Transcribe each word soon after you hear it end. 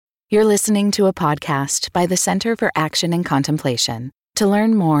You're listening to a podcast by the Center for Action and Contemplation. To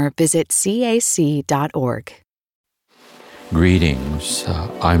learn more, visit cac.org. Greetings,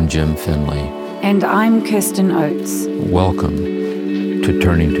 I'm Jim Finley. And I'm Kirsten Oates. Welcome to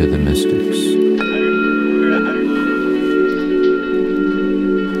Turning to the Mystics.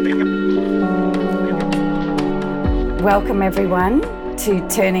 Welcome everyone to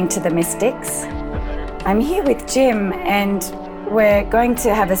Turning to the Mystics. I'm here with Jim, and we're going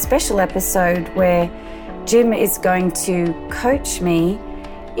to have a special episode where Jim is going to coach me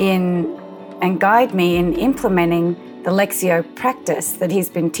in and guide me in implementing the Lectio practice that he's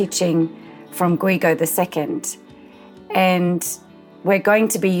been teaching from Guigo II. And we're going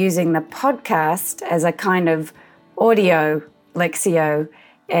to be using the podcast as a kind of audio Lectio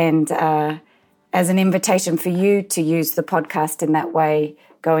and as an invitation for you to use the podcast in that way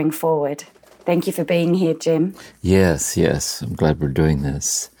going forward. Thank you for being here, Jim. Yes. I'm glad we're doing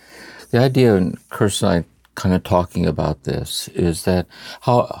this. The idea, and Kirsten and I kind of talking about this, is that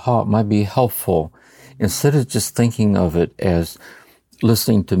how it might be helpful, instead of just thinking of it as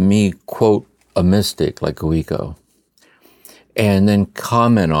listening to me quote a mystic like Guigo, and then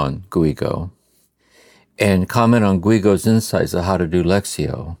comment on Guigo, and comment on Guigo's insights on how to do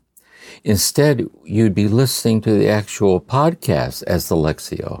Lectio. Instead, you'd be listening to the actual podcast as the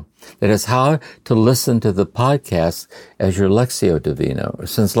Lectio. That is, how to listen to the podcast as your Lectio Divina.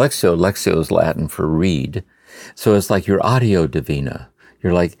 Since Lectio is Latin for read, so it's like your audio Divina.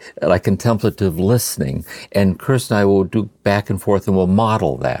 You're like contemplative listening. And Kirsten and I will do back and forth, and we'll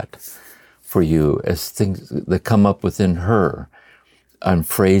model that for you as things that come up within her on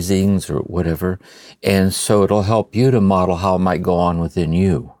phrasings or whatever. And so it'll help you to model how it might go on within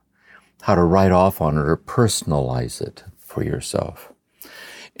you, how to write off on it or personalize it for yourself.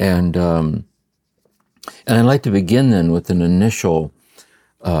 And I'd like to begin then with an initial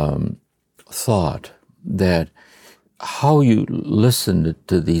thought that how you listen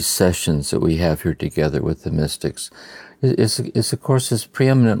to these sessions that we have here together with the mystics is of course, is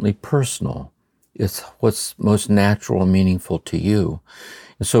preeminently personal. It's what's most natural and meaningful to you.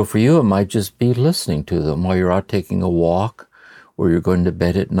 And so for you, it might just be listening to them while you're out taking a walk, or you're going to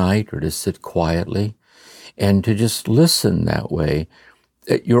bed at night, or to sit quietly, and to just listen that way.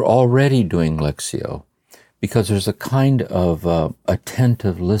 You're already doing Lectio, because there's a kind of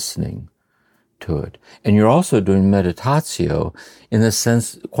attentive listening to it. And you're also doing meditatio in the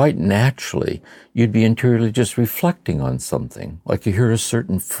sense, quite naturally, you'd be interiorly just reflecting on something. Like you hear a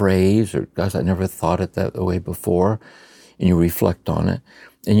certain phrase, or, gosh, I never thought it that way before, and you reflect on it.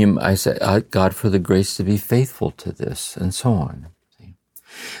 And I say, God, for the grace to be faithful to this, and so on.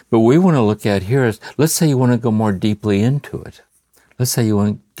 But what we want to look at here is, let's say you want to go more deeply into it. Let's say you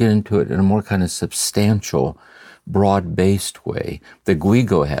want to get into it in a more kind of substantial, broad-based way that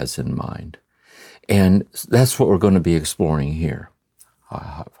Guigo has in mind. And that's what we're going to be exploring here,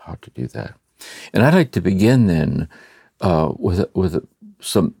 how to do that. And I'd like to begin then with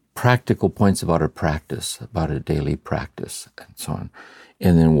some practical points about a practice, about a daily practice, and so on.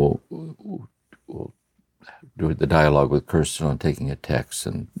 And then we'll do the dialogue with Kirsten on taking a text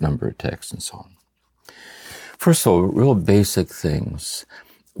and number of texts and so on. First of all, real basic things.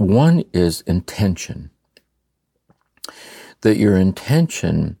 One is intention. That your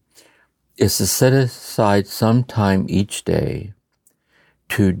intention is to set aside some time each day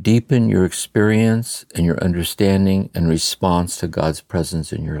to deepen your experience and your understanding and response to God's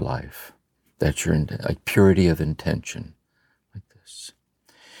presence in your life. That's your like purity of intention, like this.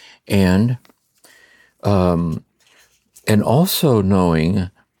 And also knowing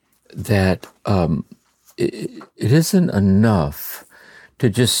that it isn't enough to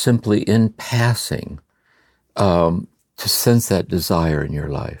just simply in passing to sense that desire in your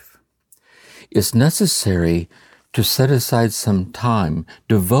life. It's necessary to set aside some time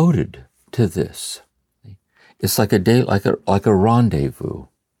devoted to this. It's like a day, like a rendezvous,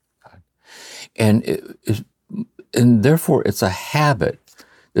 and therefore it's a habit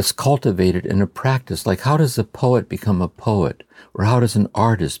that's cultivated in a practice. Like, how does a poet become a poet, or how does an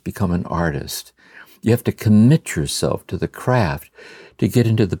artist become an artist? You have to commit yourself to the craft to get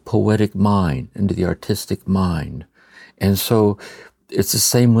into the poetic mind, into the artistic mind. And so it's the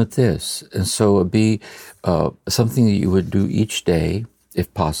same with this. And so it'd be something that you would do each day,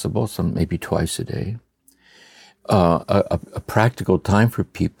 if possible, maybe twice a day. A practical time for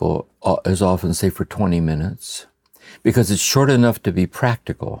people is often, say, for 20 minutes, because it's short enough to be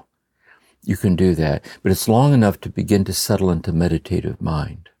practical. You can do that, but it's long enough to begin to settle into meditative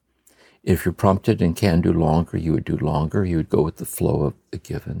mind. If you're prompted and can do longer, you would do longer. You would go with the flow of the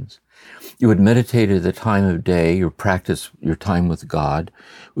givens. You would meditate at the time of day, your practice, your time with God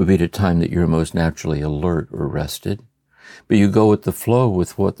would be the time that you're most naturally alert or rested. But you go with the flow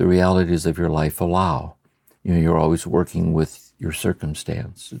with what the realities of your life allow. You know, you're always working with your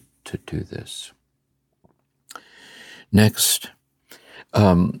circumstance to do this. Next,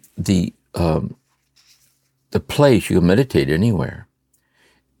 the place, you can meditate anywhere.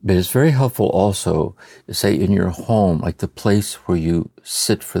 But it's very helpful also, say in your home, like the place where you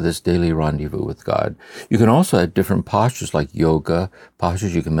sit for this daily rendezvous with God. You can also have different postures like yoga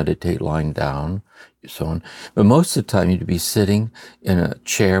postures. You can meditate lying down, so on. But most of the time you'd be sitting in a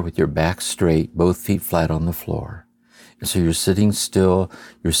chair with your back straight, both feet flat on the floor. And so you're sitting still,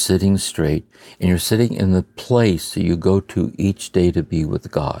 you're sitting straight, and you're sitting in the place that you go to each day to be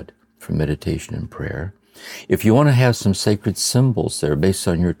with God for meditation and prayer. If you want to have some sacred symbols there based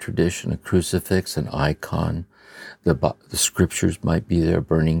on your tradition, a crucifix, an icon, the scriptures might be there, a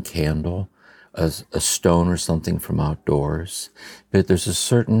burning candle, a stone or something from outdoors. But there's a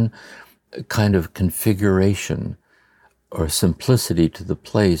certain kind of configuration or simplicity to the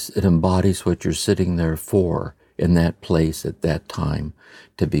place. It embodies what you're sitting there for in that place at that time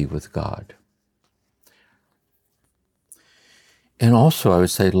to be with God. And also, I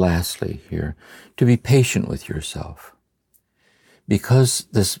would say lastly here, to be patient with yourself. Because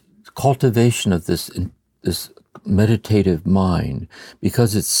this cultivation of this meditative mind,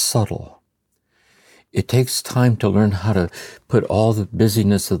 because it's subtle, it takes time to learn how to put all the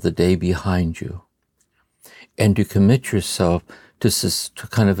busyness of the day behind you and to commit yourself to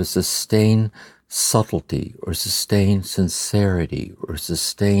kind of a sustained subtlety or sustained sincerity or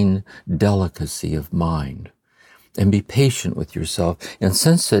sustained delicacy of mind. And be patient with yourself and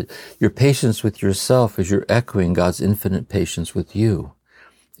sense that your patience with yourself is you're echoing God's infinite patience with you.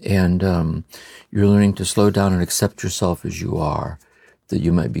 And you're learning to slow down and accept yourself as you are, that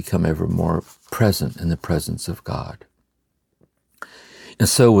you might become ever more present in the presence of God. And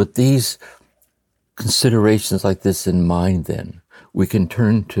so with these considerations like this in mind, then, we can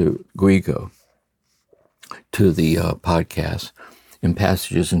turn to Guigo, to the podcast, in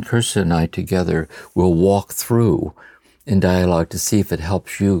passages, and Kirsten and I together will walk through in dialogue to see if it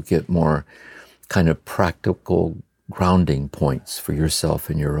helps you get more kind of practical grounding points for yourself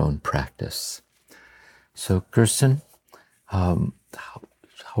in your own practice. So, Kirsten,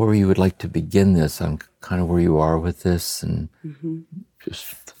 however you would like to begin this, on kind of where you are with this, and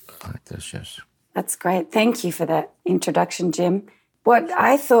just like this, yes. That's great. Thank you for that introduction, Jim. What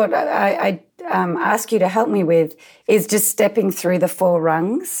I thought I'd ask you to help me with is just stepping through the 4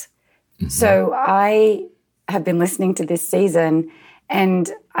 rungs. Mm-hmm. So I have been listening to this season,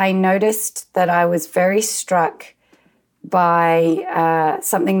 and I noticed that I was very struck by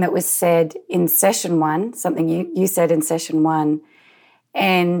something that was said in session 1, something you said in session 1.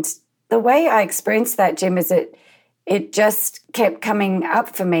 And the way I experienced that, Jim, is it just kept coming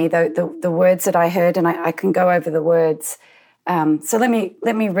up for me, the words that I heard, and I can go over the words. So let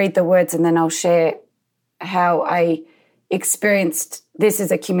me read the words, and then I'll share how I experienced this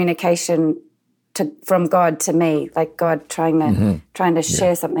as a communication from God to me, like God trying to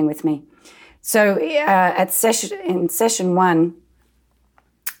share something with me. So in session 1,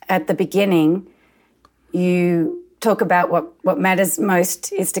 at the beginning, you talk about what matters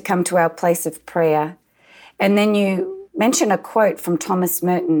most is to come to our place of prayer, and then you mention a quote from Thomas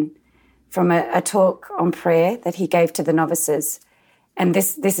Merton, from a talk on prayer that he gave to the novices. And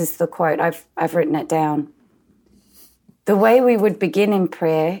this is the quote. I've written it down. The way we would begin in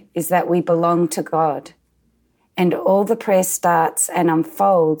prayer is that we belong to God, and all the prayer starts and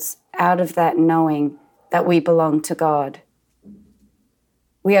unfolds out of that knowing that we belong to God.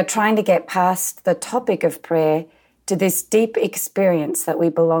 We are trying to get past the topic of prayer to this deep experience that we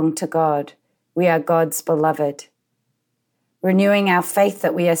belong to God. We are God's beloved. Renewing our faith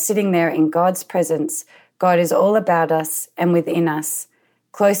that we are sitting there in God's presence. God is all about us and within us,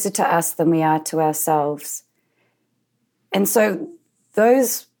 closer to us than we are to ourselves. And so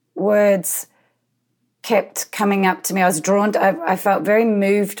those words kept coming up to me. I was drawn to, I felt very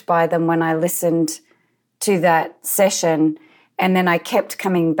moved by them when I listened to that session, and then I kept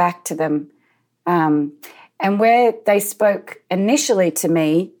coming back to them. And where they spoke initially to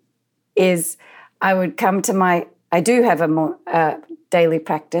me is I would come to I do have a daily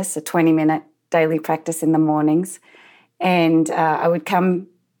practice, a 20-minute daily practice in the mornings, and I would come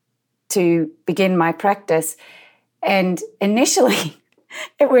to begin my practice, and initially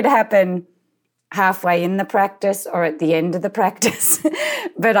it would happen halfway in the practice or at the end of the practice,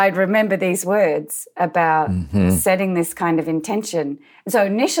 but I'd remember these words about setting this kind of intention. And so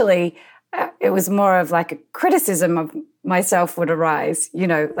initially it was more of like a criticism of myself would arise,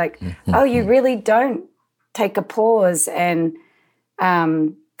 like, oh, you really don't take a pause and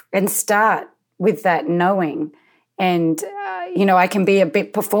start with that knowing. And, I can be a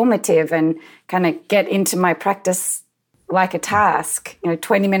bit performative and kind of get into my practice like a task,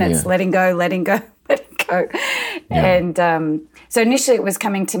 20 minutes, letting go. Yeah. And so initially it was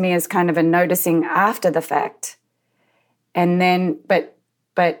coming to me as kind of a noticing after the fact. And then,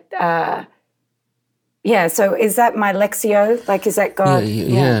 so is that my Lectio? Like, is that God?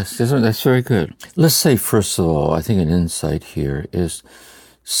 Yes, that's very good. Let's say, first of all, I think an insight here is,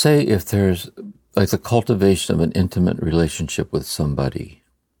 say if there's like the cultivation of an intimate relationship with somebody,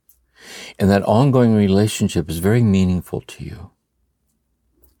 and that ongoing relationship is very meaningful to you.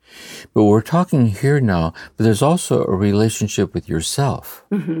 But we're talking here now, but there's also a relationship with yourself.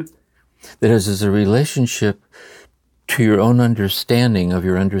 Mm-hmm. That is a relationship to your own understanding of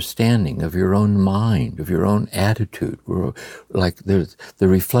your own mind, of your own attitude. Like the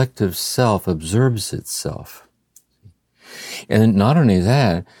reflective self observes itself. And not only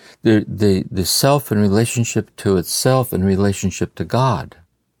that, the self in relationship to itself in relationship to God.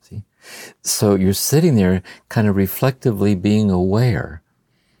 See? So you're sitting there kind of reflectively being aware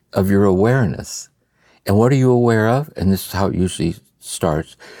of your awareness. And what are you aware of? And this is how it usually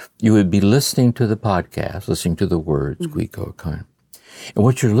starts. You would be listening to the podcast, listening to the words, Guiko, kind. And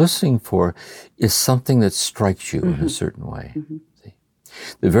what you're listening for is something that strikes you in a certain way. Mm-hmm. See?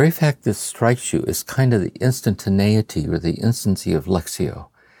 The very fact that strikes you is kind of the instantaneity or the instancy of Lectio.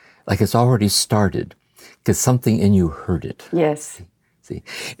 Like it's already started because something in you heard it. Yes. See?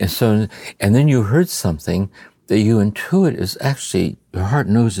 And then you heard something that you intuit is actually, your heart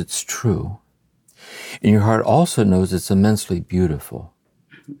knows it's true. And your heart also knows it's immensely beautiful.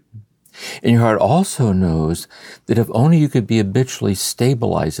 And your heart also knows that if only you could be habitually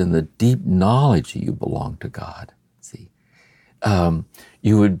stabilized in the deep knowledge that you belong to God, see,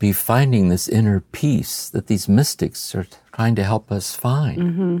 you would be finding this inner peace that these mystics are trying to help us find.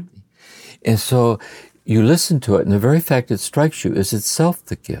 Mm-hmm. And so you listen to it, and the very fact it strikes you is itself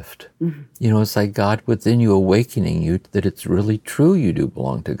the gift. Mm-hmm. It's like God within you awakening you that it's really true you do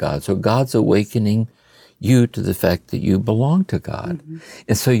belong to God. So God's awakening you to the fact that you belong to God. Mm-hmm.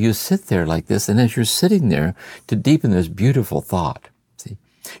 And so you sit there like this, and as you're sitting there to deepen this beautiful thought, see,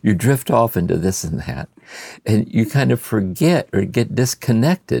 you drift off into this and that, and you kind of forget or get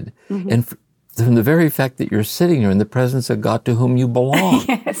disconnected. Mm-hmm. And from the very fact that you're sitting there in the presence of God to whom you belong.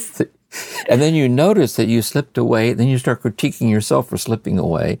 Yes. And then you notice that you slipped away, then you start critiquing yourself for slipping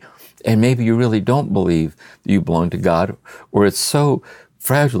away, and maybe you really don't believe that you belong to God, or it's so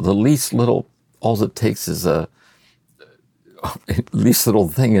fragile, the least little, all it takes is a least little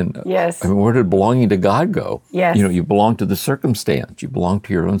thing. And yes. I mean, where did belonging to God go? Yes. You belong to the circumstance, you belong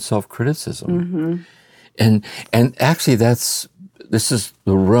to your own self-criticism. Mm-hmm. And actually this is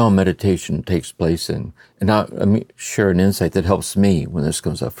the realm meditation takes place in. And now let me share an insight that helps me when this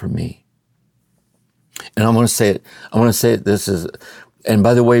comes up for me. And I want to say it, this is, and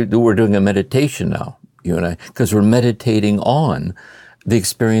by the way, we're doing a meditation now, you and I, because we're meditating on the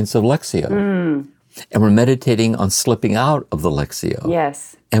experience of Lectio. Mm. And we're meditating on slipping out of the Lectio.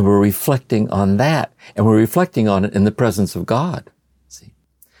 Yes. And we're reflecting on that. And we're reflecting on it in the presence of God. See?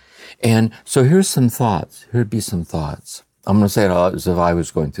 And so here's some thoughts. Here'd be some thoughts. I'm going to say it as if I was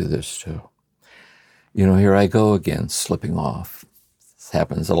going through this too. Here I go again, slipping off. This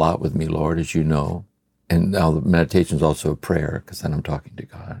happens a lot with me, Lord, as you know. And now the meditation is also a prayer, because then I'm talking to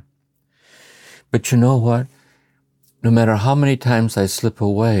God. But you know what? No matter how many times I slip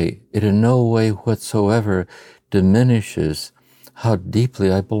away, it in no way whatsoever diminishes how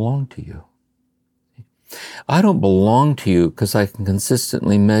deeply I belong to you. I don't belong to you because I can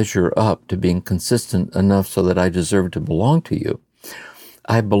consistently measure up to being consistent enough so that I deserve to belong to you.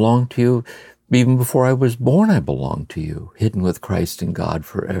 I belong to you even before I was born. I belong to you, hidden with Christ in God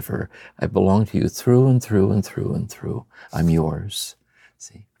forever. I belong to you through and through and through and through. I'm yours.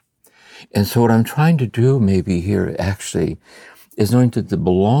 See? And so what I'm trying to do maybe here actually is knowing that to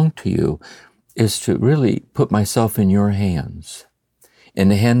belong to you is to really put myself in your hands and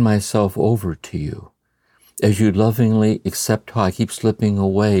to hand myself over to you as you lovingly accept how I keep slipping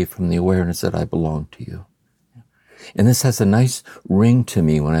away from the awareness that I belong to you. And this has a nice ring to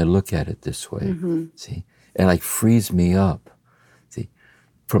me when I look at it this way, see? It like frees me up, see?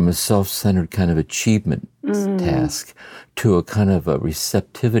 From a self-centered kind of achievement task to a kind of a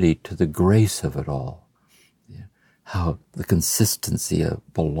receptivity to the grace of it all. Yeah. How the consistency of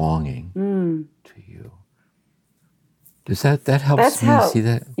belonging to you. Does that helps me see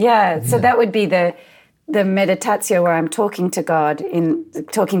that? Yeah, so that would be the the meditatio where I'm talking to God, in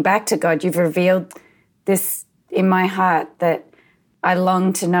talking back to God, you've revealed this in my heart that I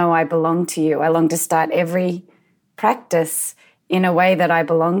long to know I belong to you. I long to start every practice in a way that I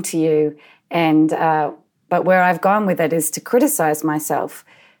belong to you. And but where I've gone with it is to criticize myself.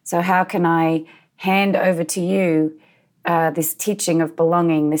 So how can I hand over to you this teaching of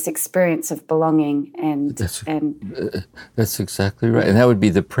belonging, this experience of belonging? And that's exactly right. And that would be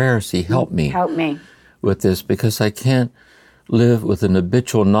the prayer. See, help me with this, because I can't live with an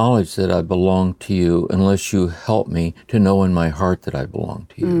habitual knowledge that I belong to you unless you help me to know in my heart that I belong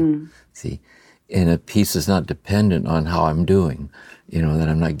to you. See, and a peace is not dependent on how I'm doing, that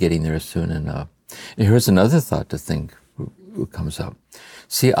I'm not getting there soon enough. And here's another thought to think comes up.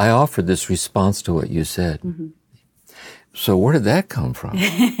 See, I offered this response to what you said. So where did that come from?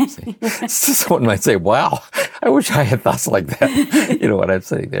 Someone might say, wow, I wish I had thoughts like that. You know what I'm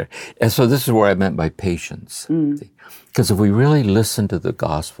saying there. And so this is where I meant by patience. Because if we really listen to the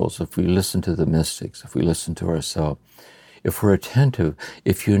Gospels, if we listen to the mystics, if we listen to ourselves, if we're attentive,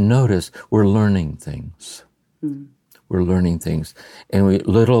 if you notice, we're learning things. We're learning things. And we,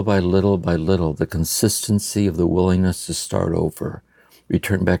 little by little by little, the consistency of the willingness to start over,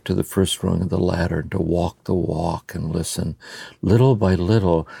 return back to the first rung of the ladder, to walk the walk and listen. Little by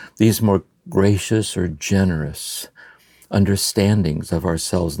little, these more gracious or generous understandings of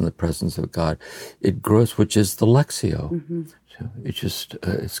ourselves in the presence of God, it grows, which is the Lectio. So it just,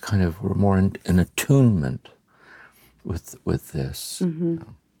 it's kind of, we're more in attunement with this.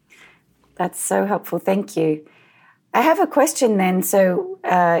 That's so helpful. Thank you. I have a question then. So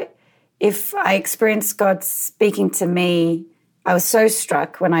if I experienced God speaking to me, I was so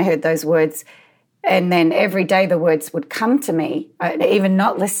struck when I heard those words, and then every day the words would come to me, even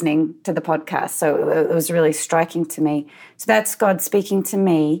not listening to the podcast. So it was really striking to me. So that's God speaking to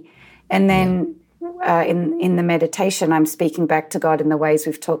me. And then in the meditation, I'm speaking back to God in the ways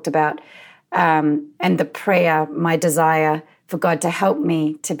we've talked about, and the prayer, my desire for God to help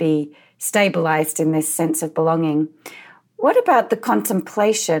me to be stabilized in this sense of belonging. What about the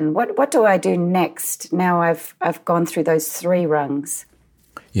contemplation? What do I do next? Now I've gone through those 3 rungs.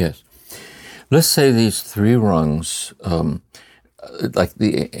 Yes. Let's say these 3 rungs, like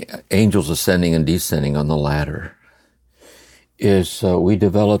the angels ascending and descending on the ladder, is we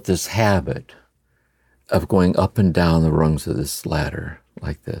develop this habit of going up and down the rungs of this ladder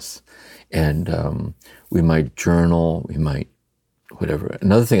like this. And we might journal, we might whatever.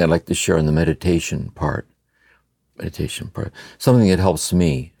 Another thing I'd like to share in the meditation part, something that helps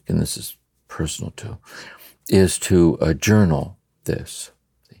me, and this is personal too, is to journal this.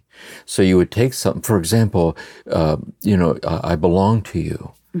 So you would take something, for example, I belong to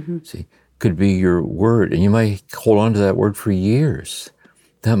you. See, could be your word, and you might hold on to that word for years.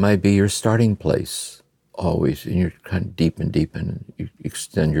 That might be your starting place always, and you're kind of deep and you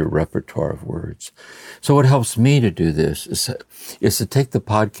extend your repertoire of words. So what helps me to do this is to take the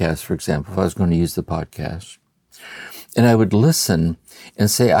podcast, for example, if I was going to use the podcast, and I would listen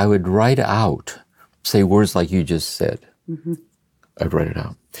and say, I would write out, say words like you just said. I'd write it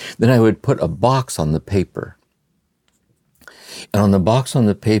out. Then I would put a box on the paper. And on the box on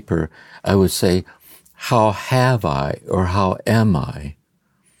the paper, I would say, how have I, or how am I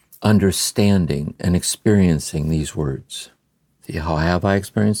understanding and experiencing these words? See, how have I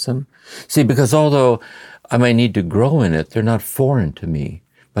experienced them? See, because although I might need to grow in it, they're not foreign to me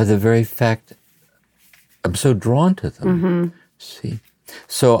by the very fact I'm so drawn to them. See?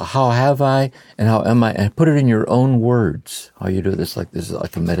 So how have I and how am I? And put it in your own words. How you do this, like a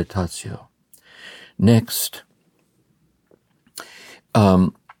meditatio. Next,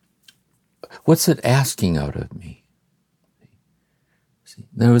 what's it asking out of me? See?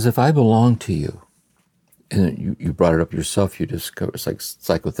 In other words, if I belong to you, and you brought it up yourself, you discover it's like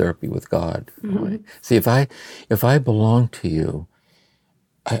psychotherapy with God. See, if I belong to you,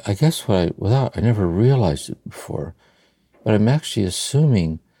 I guess I never realized it before, but I'm actually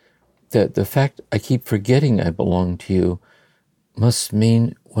assuming that the fact I keep forgetting I belong to you must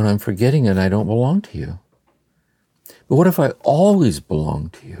mean when I'm forgetting it, I don't belong to you. But what if I always belong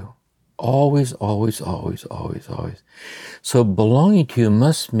to you? Always, always, always, always, always. So belonging to you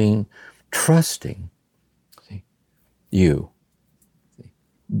must mean trusting you,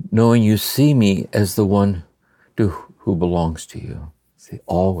 knowing you see me as the one who belongs to you. See,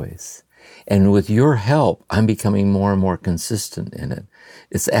 always. And with your help, I'm becoming more and more consistent in it.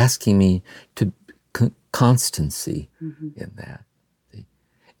 It's asking me to constancy in that. See?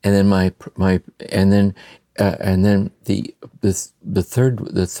 And then the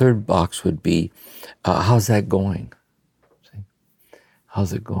third box would be, how's that going? See?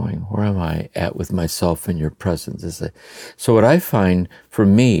 How's it going? Where am I at with myself in your presence? So what I find for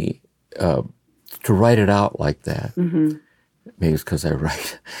me, to write it out like that, maybe it's because I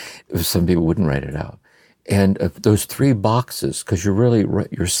write, some people wouldn't write it out. And those 3 boxes, because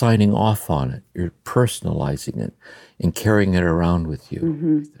you're signing off on it, you're personalizing it and carrying it around with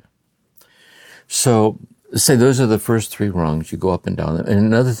you. So say those are the first 3 rungs, you go up and down them. And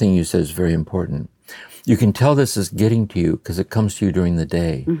another thing you said is very important. You can tell this is getting to you because it comes to you during the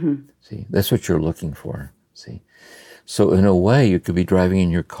day. See, that's what you're looking for. See, so in a way, you could be driving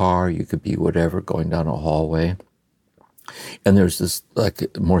in your car, you could be whatever, going down a hallway, and there's this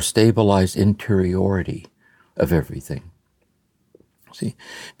like more stabilized interiority of everything. See,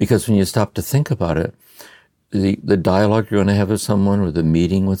 because when you stop to think about it, the dialogue you're going to have with someone, or the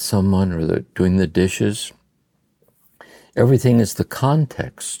meeting with someone, or doing the dishes, everything is the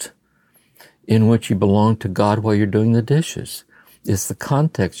context in which you belong to God while you're doing the dishes. It's the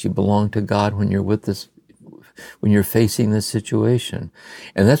context you belong to God when you're with this, when you're facing this situation.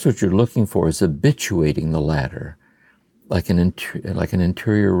 And that's what you're looking for, is habituating the latter, like an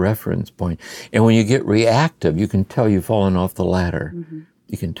interior reference point. And when you get reactive, you can tell you've fallen off the ladder.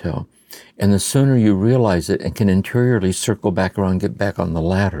 You can tell. And the sooner you realize it and can interiorly circle back around, get back on the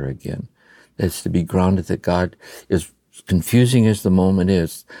ladder again, that's to be grounded that God is, confusing as the moment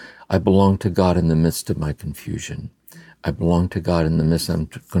is, I belong to God in the midst of my confusion. I belong to God in the midst. I'm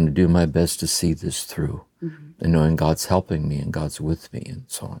going to do my best to see this through. And knowing God's helping me and God's with me and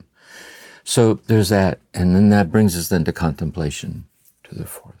so on. So there's that. And then that brings us then to contemplation, to the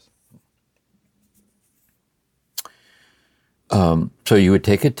 4th. So you would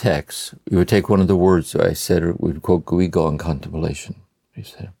take a text, you would take one of the words that I said, or we'd quote Guigo on contemplation, he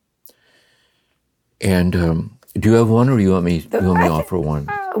said. And do you have one, or do you want me to offer one?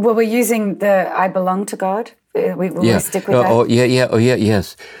 Well, we're using the I belong to God. Will we stick with that?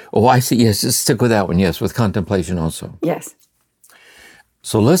 Yes. Oh, I see. Yes, just stick with that one. Yes, with contemplation also. Yes.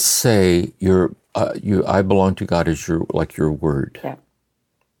 So let's say I belong to God as your word. Yeah.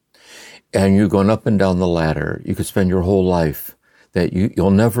 And you're going up and down the ladder. You could spend your whole life that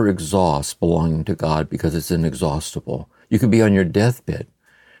you'll never exhaust belonging to God because it's inexhaustible. You could be on your deathbed,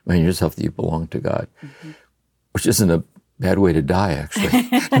 remind yourself that you belong to God, which isn't a bad way to die, actually.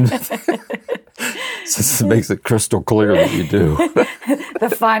 Since it makes it crystal clear that you do.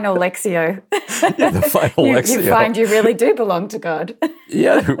 The final Lectio. Yeah, the final Lectio. You find you really do belong to God.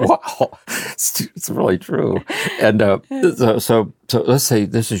 Yeah, wow. It's really true. And so let's say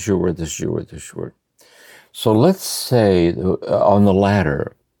this is your word, this is your word, this is your word. So let's say on the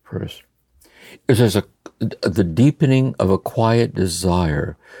ladder first, there's the deepening of a quiet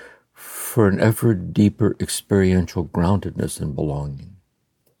desire for an ever deeper experiential groundedness and belonging.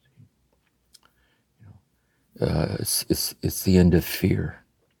 It's the end of fear.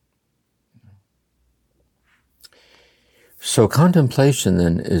 So contemplation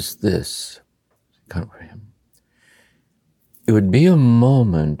then is this. It would be a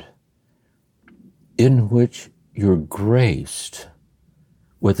moment in which you're graced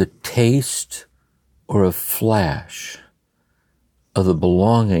with a taste or a flash of the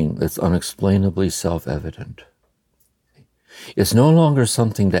belonging that's unexplainably self-evident. It's no longer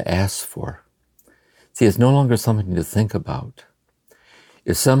something to ask for. See, it's no longer something to think about.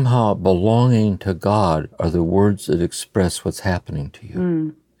 It's somehow belonging to God are the words that express what's happening to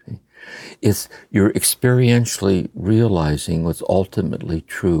you. It's you're experientially realizing what's ultimately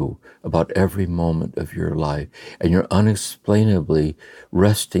true about every moment of your life, and you're unexplainably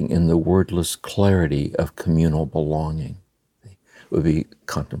resting in the wordless clarity of communal belonging. It would be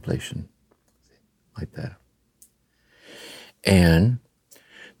contemplation, like that. And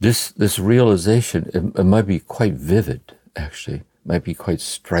this realization, it might be quite vivid, actually. It might be quite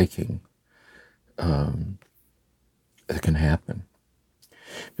striking. It can happen.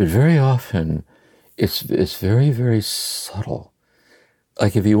 But very often, it's very, very subtle.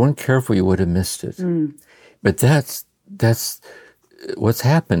 Like if you weren't careful, you would have missed it. But that's what's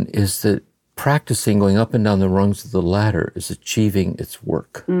happened is that practicing going up and down the rungs of the ladder is achieving its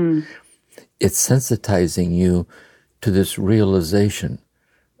work. It's sensitizing you to this realization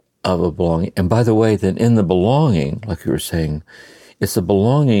of a belonging. And by the way, then in the belonging, like you were saying, it's a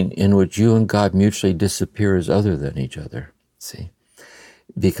belonging in which you and God mutually disappear as other than each other. See?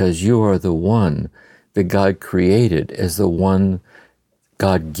 Because you are the one that God created as the one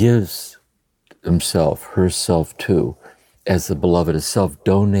God gives himself, herself to, as the beloved, a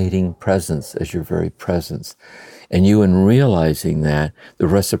self-donating presence, as your very presence. And you, in realizing that, the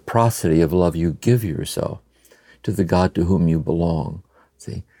reciprocity of love you give yourself to the God to whom you belong.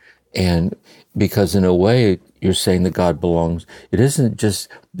 See? And because in a way, you're saying that God belongs. It isn't just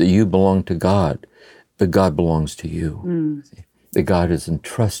that you belong to God, but God belongs to you. See? That God has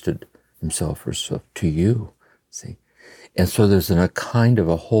entrusted himself or herself to you. See? And so there's a kind of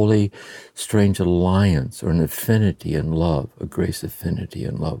a holy, strange alliance or an affinity in love, a grace affinity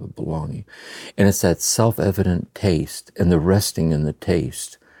and love of belonging. And it's that self-evident taste and the resting in the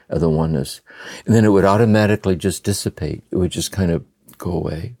taste of the oneness. And then it would automatically just dissipate. It would just kind of go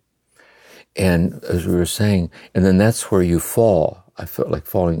away. And as we were saying, and then that's where you fall. I felt like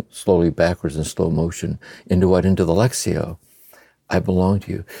falling slowly backwards in slow motion into what? Into the Lectio. I belong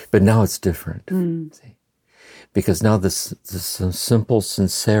to you. But now it's different. See? Because now this simple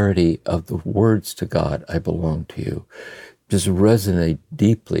sincerity of the words to God, I belong to you, just resonate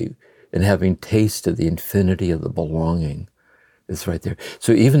deeply in having tasted the infinity of the belonging. It's right there.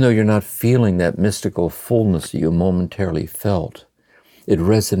 So even though you're not feeling that mystical fullness that you momentarily felt, it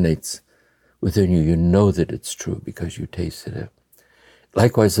resonates within you. You know that it's true because you tasted it.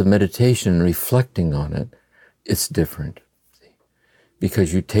 Likewise, the meditation and reflecting on it, it's different. See?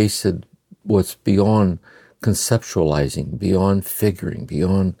 Because you tasted what's beyond conceptualizing, beyond figuring,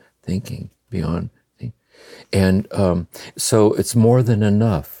 beyond thinking, beyond thinking. And so it's more than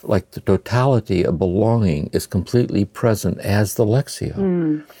enough. Like the totality of belonging is completely present as the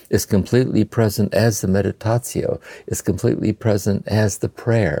Lectio. It's completely present as the meditatio. It's completely present as the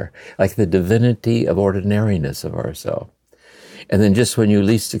prayer. Like the divinity of ordinariness of ourselves. And then just when you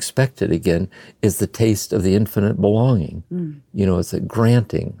least expect it again is the taste of the infinite belonging. You know, it's a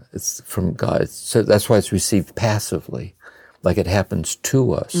granting. It's from God. So that's why it's received passively, like it happens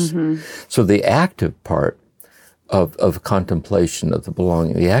to us. So the active part of contemplation of the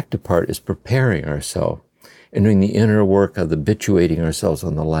belonging, the active part is preparing ourselves and doing the inner work of habituating ourselves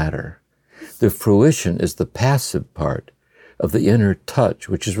on the ladder. The fruition is the passive part of the inner touch,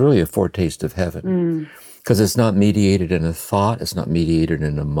 which is really a foretaste of heaven. Because it's not mediated in a thought, it's not mediated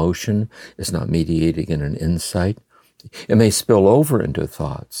in emotion, it's not mediated in an insight. It may spill over into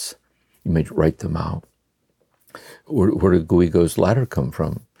thoughts. You may write them out. Where did Guigo's ladder come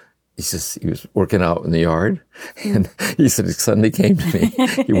from? He says he was working out in the yard, and he said it suddenly came to me.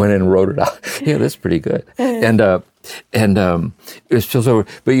 He went in and wrote it out. Yeah, that's pretty good. And it spills over.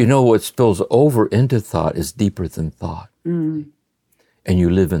 But you know what spills over into thought is deeper than thought. And you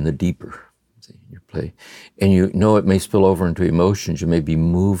live in the deeper. Your play, and you know it may spill over into emotions. You may be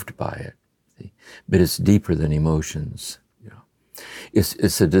moved by it, see? But it's deeper than emotions. You know,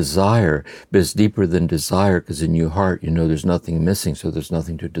 it's a desire, but it's deeper than desire because in your heart you know there's nothing missing, so there's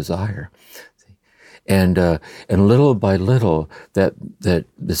nothing to desire. See? And little by little, that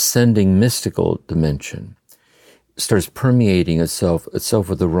descending mystical dimension starts permeating itself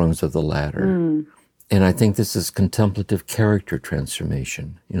with the rungs of the ladder. And I think this is contemplative character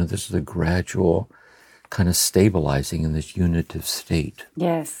transformation. You know, this is a gradual kind of stabilizing in this unitive state.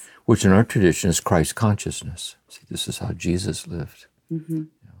 Yes. Which in our tradition is Christ consciousness. See, this is how Jesus lived.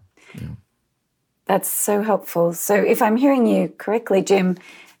 That's so helpful. So if I'm hearing you correctly, Jim,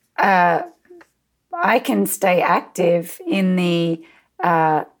 I can stay active in the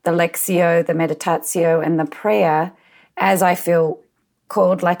Lectio, the meditatio, and the prayer as I feel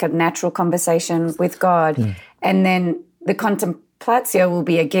called, like a natural conversation with God. And then the contemplatio will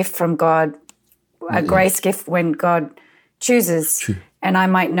be a gift from God, a grace gift when God chooses. And I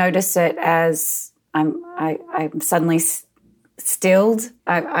might notice it as I'm suddenly stilled.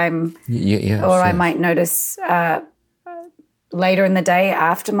 I might notice later in the day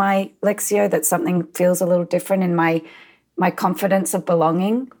after my Lectio that something feels a little different in my confidence of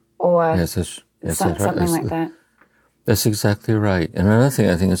belonging, or something like that. That's exactly right. And another thing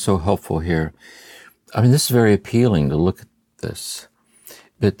I think is so helpful here, I mean, this is very appealing to look at this,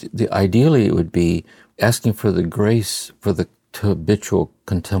 but ideally it would be asking for the grace for the habitual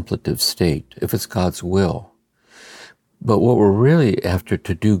contemplative state, if it's God's will. But what we're really after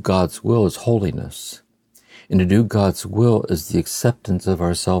to do God's will is holiness. And to do God's will is the acceptance of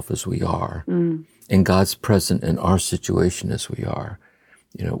ourselves as we are, and God's present in our situation as we are,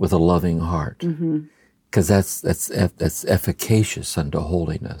 you know, with a loving heart. Because that's efficacious unto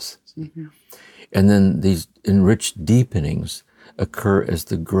holiness. And then these enriched deepenings occur as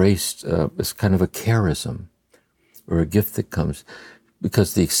the grace, as kind of a charism or a gift that comes,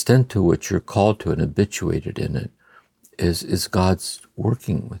 because the extent to which you're called to and habituated in it is God's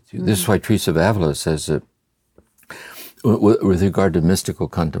working with you. This is why Teresa of Avila says that with regard to mystical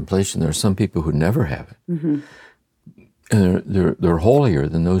contemplation, there are some people who never have it. And they're holier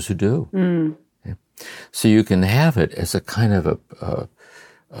than those who do. So you can have it as a kind of a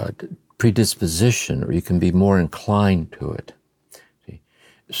predisposition, or you can be more inclined to it.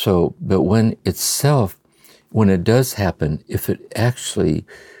 So, but when itself when it does happen, if it actually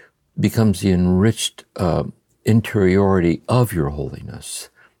becomes the enriched interiority of your holiness,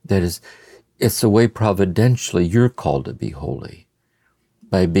 that is, it's the way providentially you're called to be holy,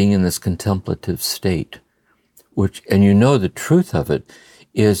 by being in this contemplative state, and you know the truth of it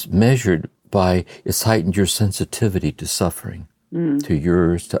is measured by, it's heightened your sensitivity to suffering, to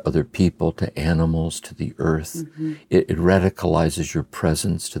yours, to other people, to animals, to the earth. It radicalizes your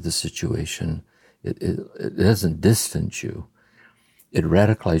presence to the situation. It doesn't distance you. It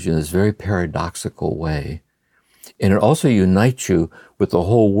radicalizes you in this very paradoxical way. And it also unites you with the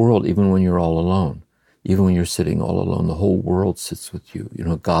whole world, even when you're all alone. Even when you're sitting all alone, the whole world sits with you. You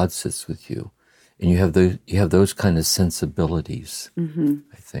know, God sits with you. And you have those kind of sensibilities,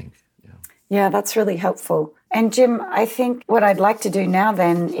 I think. Yeah, that's really helpful. And Jim, I think what I'd like to do now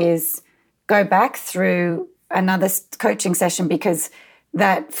then is go back through another coaching session, because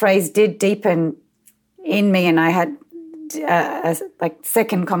that phrase did deepen in me, and I had a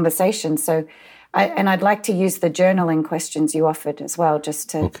second conversation. So, I'd like to use the journaling questions you offered as well, just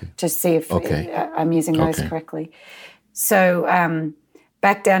to see if I'm using those correctly. So,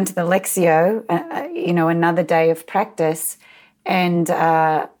 back down to the Lectio, another day of practice, and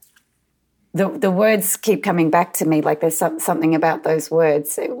the words keep coming back to me. Like there's something about those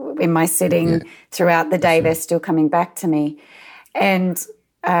words in my sitting throughout the day. They're still coming back to me, and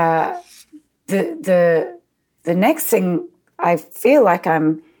the next thing I feel like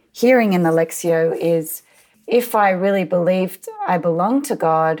I'm hearing in the Lectio is, if I really believed I belong to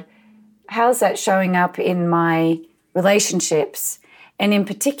God, how's that showing up in my relationships? And in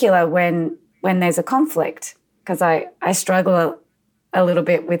particular, when there's a conflict, because I struggle a little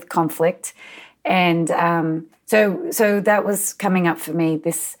bit with conflict. And so that was coming up for me,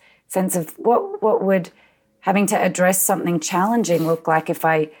 this sense of what would having to address something challenging look like if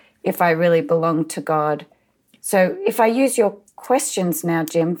I really belong to God. So if I use your questions now,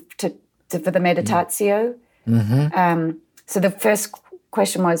 Jim, for the meditatio. So the first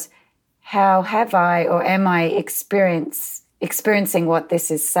question was, how have I or am I experiencing what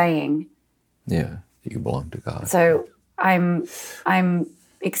this is saying? Yeah, you belong to God. So I'm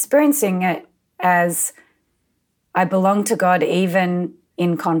experiencing it as I belong to God even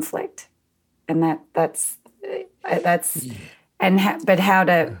in conflict, and that's but how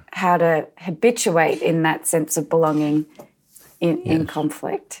to habituate in that sense of belonging in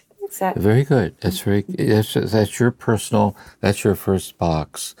conflict. Is that very good? That's that's your personal. That's your first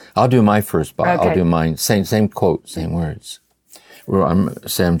box. I'll do my first box. Okay. I'll do mine. Same quote, same words. I'm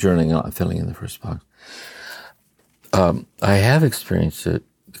journaling. I'm filling in the first box. I have experienced it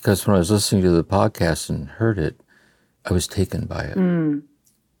because when I was listening to the podcast and heard it, I was taken by it, and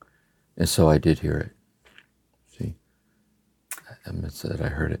so I did hear it. See, admits that I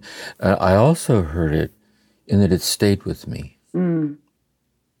heard it. I also heard it in that it stayed with me, and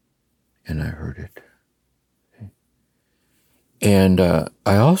I heard it. Okay. And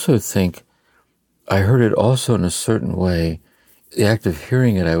I also think I heard it also in a certain way. The act of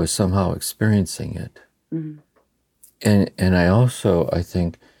hearing it, I was somehow experiencing it. And I also, I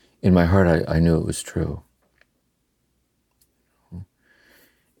think, in my heart, I knew it was true.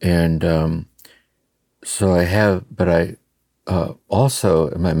 And so I have, but I also,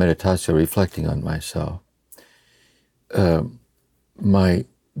 in my meditatio, reflecting on myself, my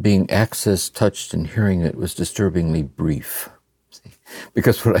being accessed, touched, and hearing it was disturbingly brief. See?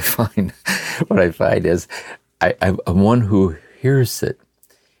 Because what I find is, I'm one who hears it,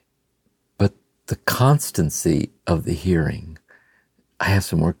 but the constancy of the hearing, I have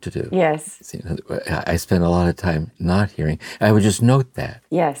some work to do. Yes. See, I spend a lot of time not hearing. I would just note that.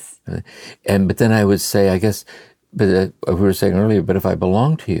 Yes. But then I would say, I guess, but we were saying earlier, but if I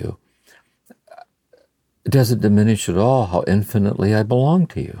belong to you, it doesn't diminish at all how infinitely I belong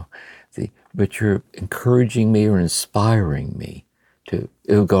to you. See, but you're encouraging me or inspiring me to.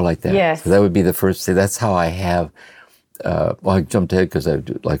 It would go like that. Yes. So that would be the first thing. That's how I have. I jumped ahead because I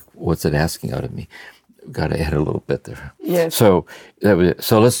do, like, what's it asking out of me? Got to add a little bit there. Yes. So that was it.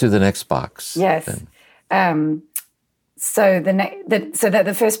 So let's do the next box. Yes. So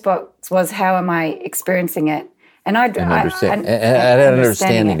the first box was, how am I experiencing it? And understanding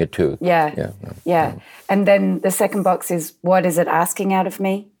it too. Yeah. And then the second box is, what is it asking out of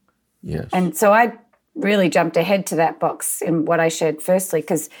me? Yes. And so I really jumped ahead to that box in what I shared firstly,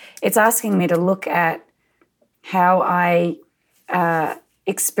 because it's asking me to look at how I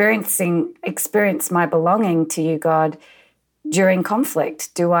experience my belonging to you, God, during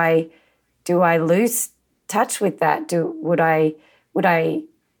conflict. Do I lose touch with that? Would I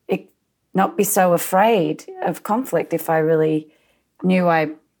not be so afraid of conflict if I really knew I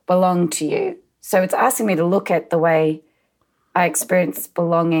belonged to you? So it's asking me to look at the way I experience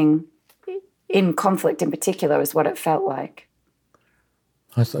belonging in conflict in particular is what it felt like.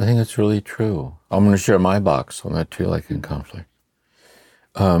 I think that's really true. I'm going to share my box on that too, like in conflict.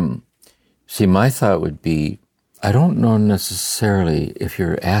 See, my thought would be, I don't know necessarily if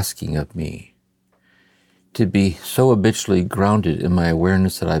you're asking of me to be so habitually grounded in my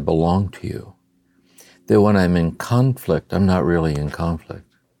awareness that I belong to you, that when I'm in conflict, I'm not really in conflict.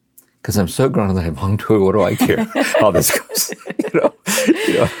 Because I'm so grounded that I belong to you, what do I care how this goes?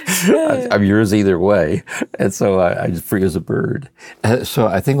 I'm yours either way. And so I'm free as a bird. So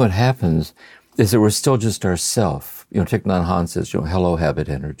I think what happens is that we're still just ourself. Thich Nhat Hanh says, hello, habit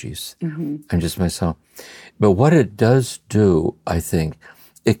energies. Mm-hmm. I'm just myself. But what it does do, I think,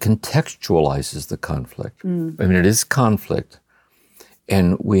 it contextualizes the conflict. Mm. I mean, it is conflict,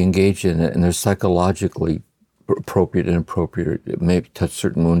 and we engage in it, and there's psychologically appropriate and inappropriate. It may touch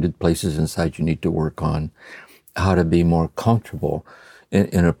certain wounded places inside you need to work on, how to be more comfortable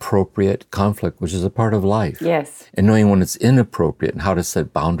in appropriate conflict, which is a part of life. Yes. And knowing when it's inappropriate and how to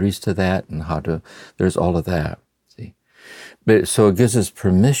set boundaries to that and there's all of that. See? But so it gives us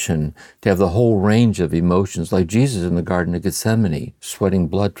permission to have the whole range of emotions, like Jesus in the Garden of Gethsemane, sweating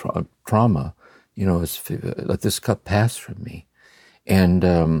blood trauma, let this cup pass from me.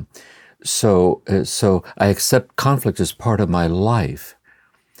 And, So I accept conflict as part of my life,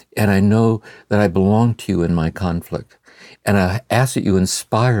 and I know that I belong to you in my conflict, and I ask that you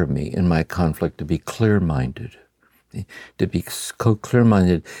inspire me in my conflict to be clear-minded, to be so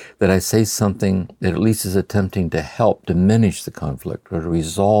clear-minded that I say something that at least is attempting to help diminish the conflict or to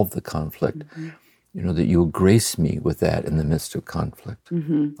resolve the conflict. Mm-hmm. That you will grace me with that in the midst of conflict,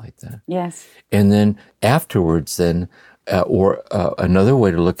 like that. Yes. And then afterwards, or another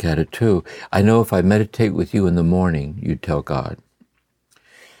way to look at it too, I know if I meditate with you in the morning, you tell God.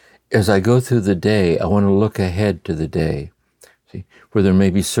 As I go through the day, I want to look ahead to the day, where there may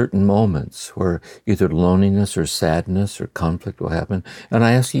be certain moments where either loneliness or sadness or conflict will happen, and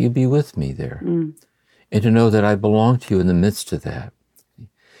I ask you to be with me there, and to know that I belong to you in the midst of that.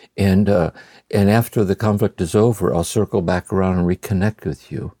 And after the conflict is over, I'll circle back around and reconnect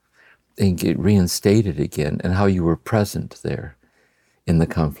with you and get reinstated again, and how you were present there in the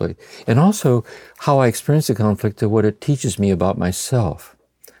conflict. And also how I experience the conflict and what it teaches me about myself,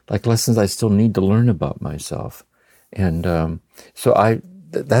 like lessons I still need to learn about myself. And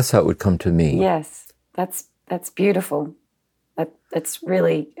that's how it would come to me. Yes, that's beautiful. That's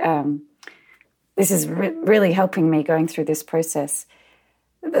really, this is really helping me going through this process.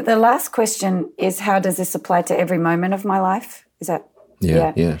 The last question is, how does this apply to every moment of my life? Is that?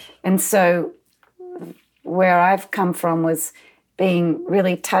 Yeah, yes. And so where I've come from was being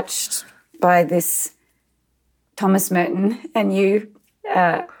really touched by this Thomas Merton and you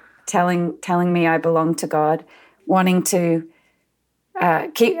telling me I belong to God, wanting to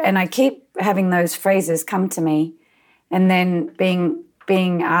I keep having those phrases come to me, and then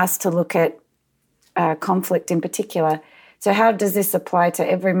being asked to look at conflict in particular. So how does this apply to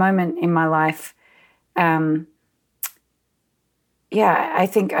every moment in my life? I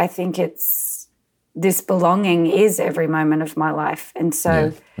think it's this belonging is every moment of my life, and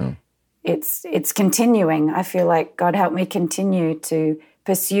so it's continuing. I feel like God help me continue to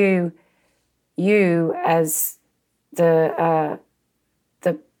pursue you as the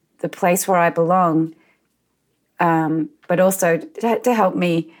place where I belong, but also to help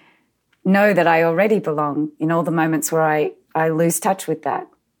me know that I already belong in all the moments where I lose touch with that.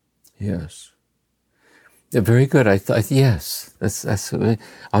 Yes. Yeah, very good. Yes. That's.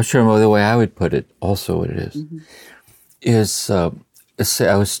 I'll share the way I would put it. Also, what it is, is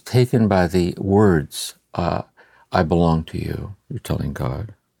I was taken by the words, "I belong to you." You're telling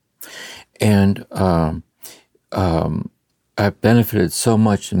God, and I've benefited so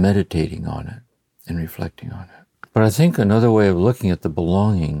much in meditating on it and reflecting on it. But I think another way of looking at the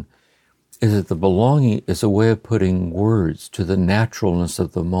belonging is that the belonging is a way of putting words to the naturalness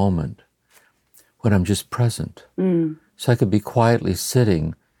of the moment, when I'm just present. So I could be quietly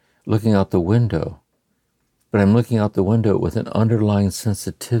sitting, looking out the window, but I'm looking out the window with an underlying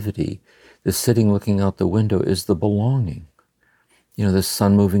sensitivity. The sitting looking out the window is the belonging. The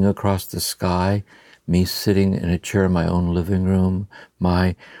sun moving across the sky, me sitting in a chair in my own living room,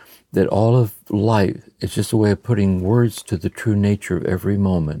 that all of life is just a way of putting words to the true nature of every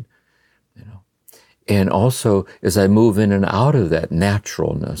moment. And also, as I move in and out of that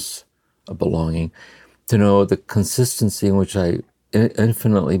naturalness of belonging, to know the consistency in which I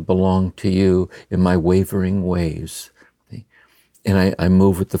infinitely belong to you in my wavering ways. And I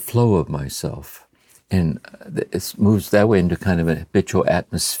move with the flow of myself. And it moves that way into kind of a habitual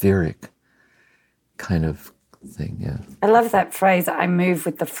atmospheric kind of thing. Yeah. I love that phrase. I move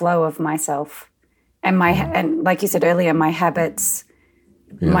with the flow of myself, and and like you said earlier, my habits,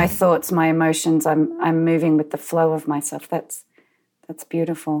 my thoughts, my emotions. I'm moving with the flow of myself. That's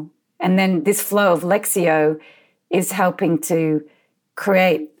beautiful. And then this flow of Lectio is helping to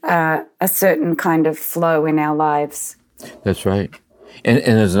create a certain kind of flow in our lives. That's right. And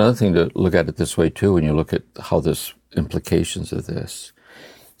there's another thing to look at it this way too, when you look at how this implications of this.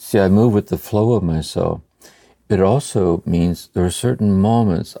 See, I move with the flow of myself. It also means there are certain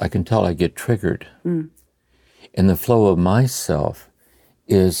moments I can tell I get triggered. And the flow of myself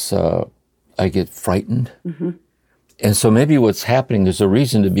is I get frightened. And so maybe what's happening, there's a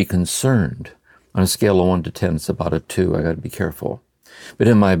reason to be concerned. On a scale of 1 to 10, it's about a 2. I got to be careful. But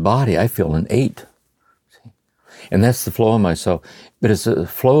in my body, I feel an 8. See? And that's the flow of myself. But it's a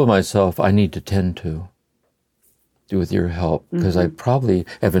flow of myself I need to tend to, do with your help, because I probably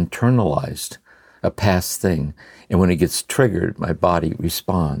have internalized a past thing. And when it gets triggered, my body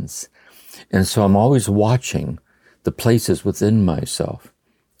responds. And so I'm always watching the places within myself,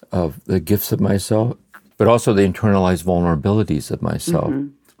 of the gifts of myself, but also the internalized vulnerabilities of myself.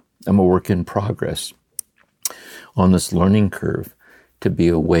 I'm a work in progress on this learning curve to be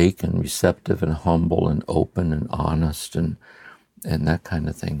awake and receptive and humble and open and honest and that kind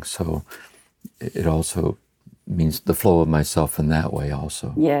of thing. So it also means the flow of myself in that way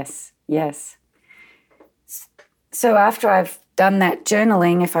also. Yes, yes. So after I've done that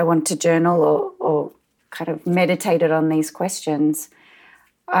journaling, if I want to journal or kind of meditated on these questions,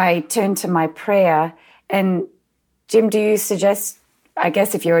 I turn to my prayer. And Jim, do you suggest, I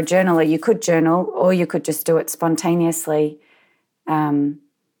guess if you're a journaler, you could journal or you could just do it spontaneously.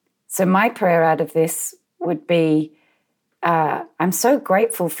 So my prayer out of this would be, I'm so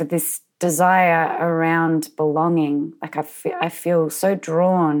grateful for this desire around belonging. Like I feel so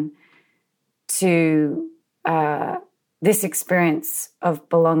drawn to this experience of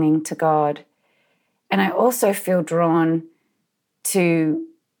belonging to God. And I also feel drawn to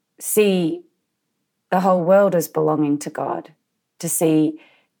see the whole world as belonging to God, to see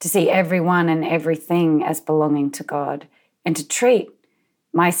everyone and everything as belonging to God, and to treat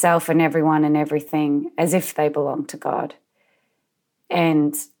myself and everyone and everything as if they belong to God.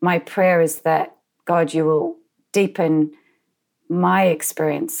 And my prayer is that, God, you will deepen my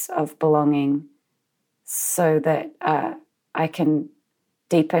experience of belonging so that I can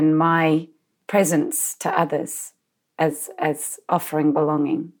deepen my presence to others as offering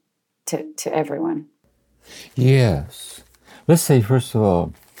belonging to everyone. Yes. Let's say, first of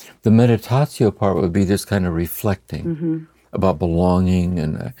all, the meditatio part would be this kind of reflecting about belonging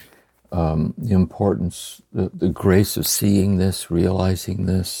and the importance, the grace of seeing this, realizing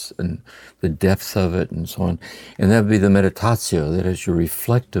this, and the depth of it, and so on. And that would be the meditatio, that is, you're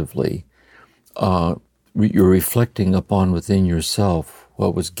reflectively, you're reflecting upon within yourself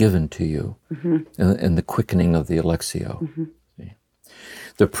what was given to you, and the quickening of the Lectio.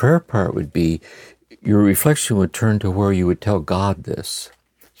 The prayer part would be, your reflection would turn to where you would tell God this.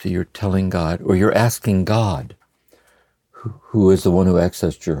 So you're telling God, or you're asking God, who is the one who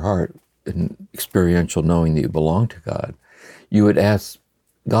accessed your heart in experiential knowing that you belong to God. You would ask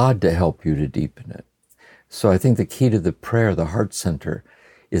God to help you to deepen it. So I think the key to the prayer, the heart center,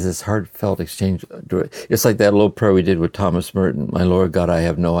 is this heartfelt exchange. It's like that little prayer we did with Thomas Merton. My Lord God, I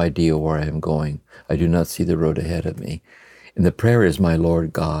have no idea where I am going. I do not see the road ahead of me. And the prayer is my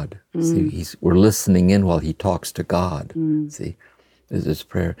Lord God. See, we're listening in while he talks to God. See, is this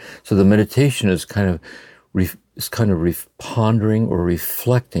prayer. So the meditation is kind of pondering or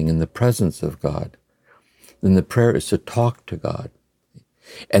reflecting in the presence of God. Then the prayer is to talk to God.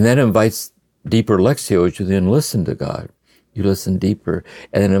 And that invites deeper Lectio, as you then listen to God. You listen deeper,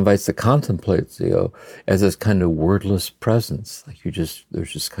 and then invites the contemplatio as this kind of wordless presence. Like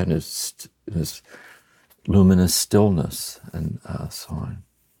there's just kind of this luminous stillness and so on.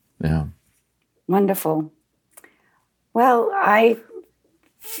 Yeah. Wonderful. Well, I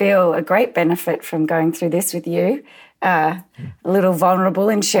feel a great benefit from going through this with you. A little vulnerable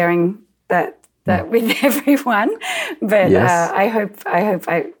in sharing that with everyone, but yes. I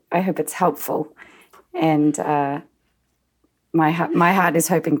hope it's helpful, and my heart is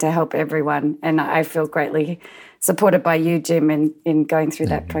hoping to help everyone, and I feel greatly supported by you, Jim, in going through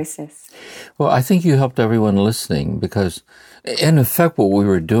that process. Well, I think you helped everyone listening, because in effect what we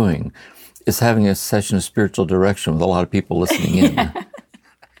were doing is having a session of spiritual direction with a lot of people listening in.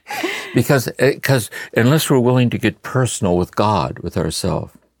 Because unless we're willing to get personal with God, with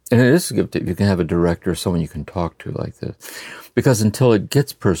ourselves, and it is a gift if you can have a director, someone you can talk to like this, because until it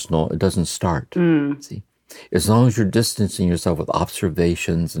gets personal, it doesn't start. See, As long as you're distancing yourself with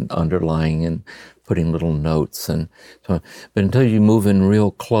observations and underlying and putting little notes and so on. But until you move in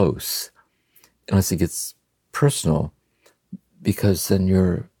real close, unless it gets personal, because then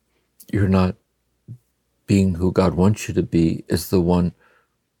you're not being who God wants you to be, is the one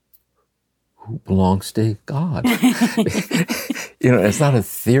who belongs to God. It's not a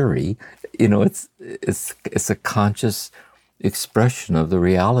theory. It's a conscious expression of the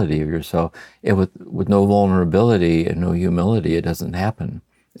reality of yourself. And with no vulnerability and no humility, it doesn't happen.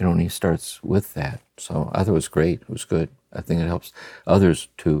 It only starts with that. So I thought it was great. It was good. I think it helps others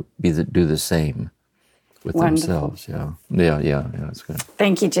to do the same with themselves. Yeah, it's good.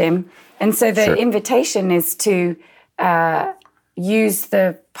 Thank you, Jim. And so the invitation is to use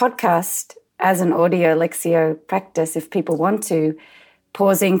the podcast as an audio Lectio practice if people want to,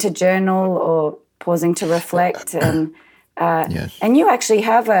 pausing to journal or pausing to reflect. And yes. And you actually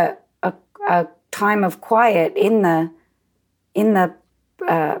have a time of quiet in the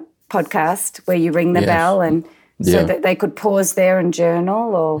podcast where you ring the bell, and so that they could pause there and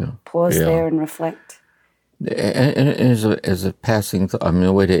journal or pause there and reflect. And as a passing thought,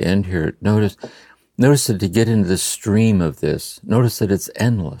 a way to end here, notice that to get into the stream of this, notice that it's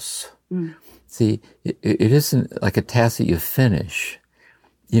endless. Mm. See, it isn't like a task that you finish.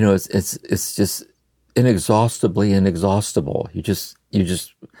 It's just inexhaustibly inexhaustible. It's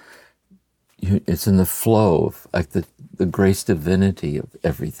in the flow of like the grace divinity of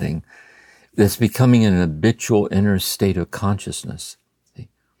everything. That's becoming an habitual inner state of consciousness,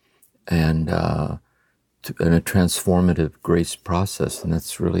 and a transformative grace process. And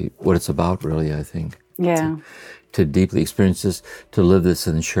that's really what it's about, really, I think. Yeah. To deeply experience this, to live this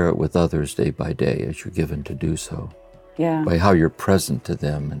and share it with others day by day as you're given to do so. Yeah. By how you're present to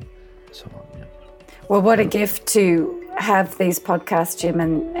them and so on. Yeah. Well, what a gift to have these podcasts, Jim,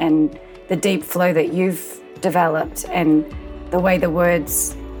 and the deep flow that you've developed, and the way the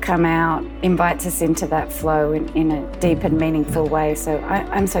words come out invites us into that flow in a deep and meaningful way. So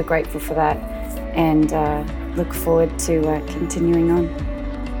I'm so grateful for that, and look forward to continuing on.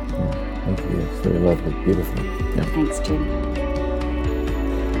 Thank you. It's very lovely. Beautiful. Yeah. Thanks, Jim.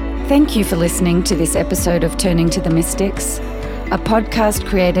 Thank you for listening to this episode of Turning to the Mystics, a podcast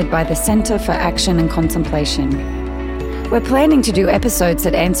created by the Center for Action and Contemplation. We're planning to do episodes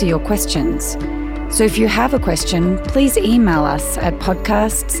that answer your questions. So if you have a question, please email us at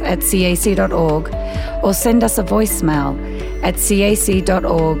podcasts@cac.org or send us a voicemail at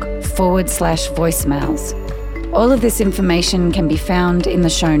cac.org/voicemails. All of this information can be found in the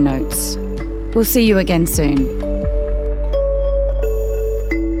show notes. We'll see you again soon.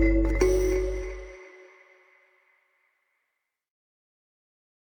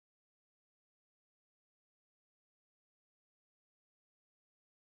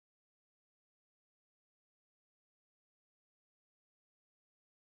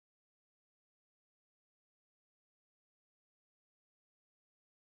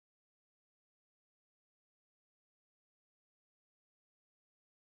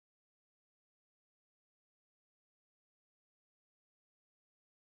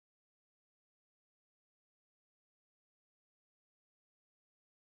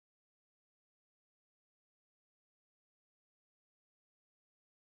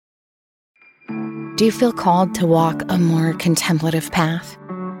 Do you feel called to walk a more contemplative path?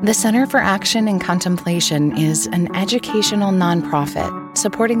 The Center for Action and Contemplation is an educational nonprofit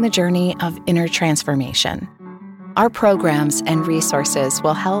supporting the journey of inner transformation. Our programs and resources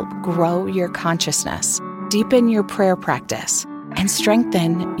will help grow your consciousness, deepen your prayer practice, and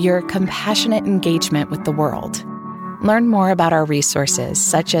strengthen your compassionate engagement with the world. Learn more about our resources,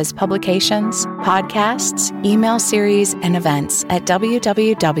 such as publications, podcasts, email series, and events at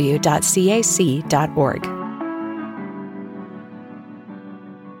www.cac.org.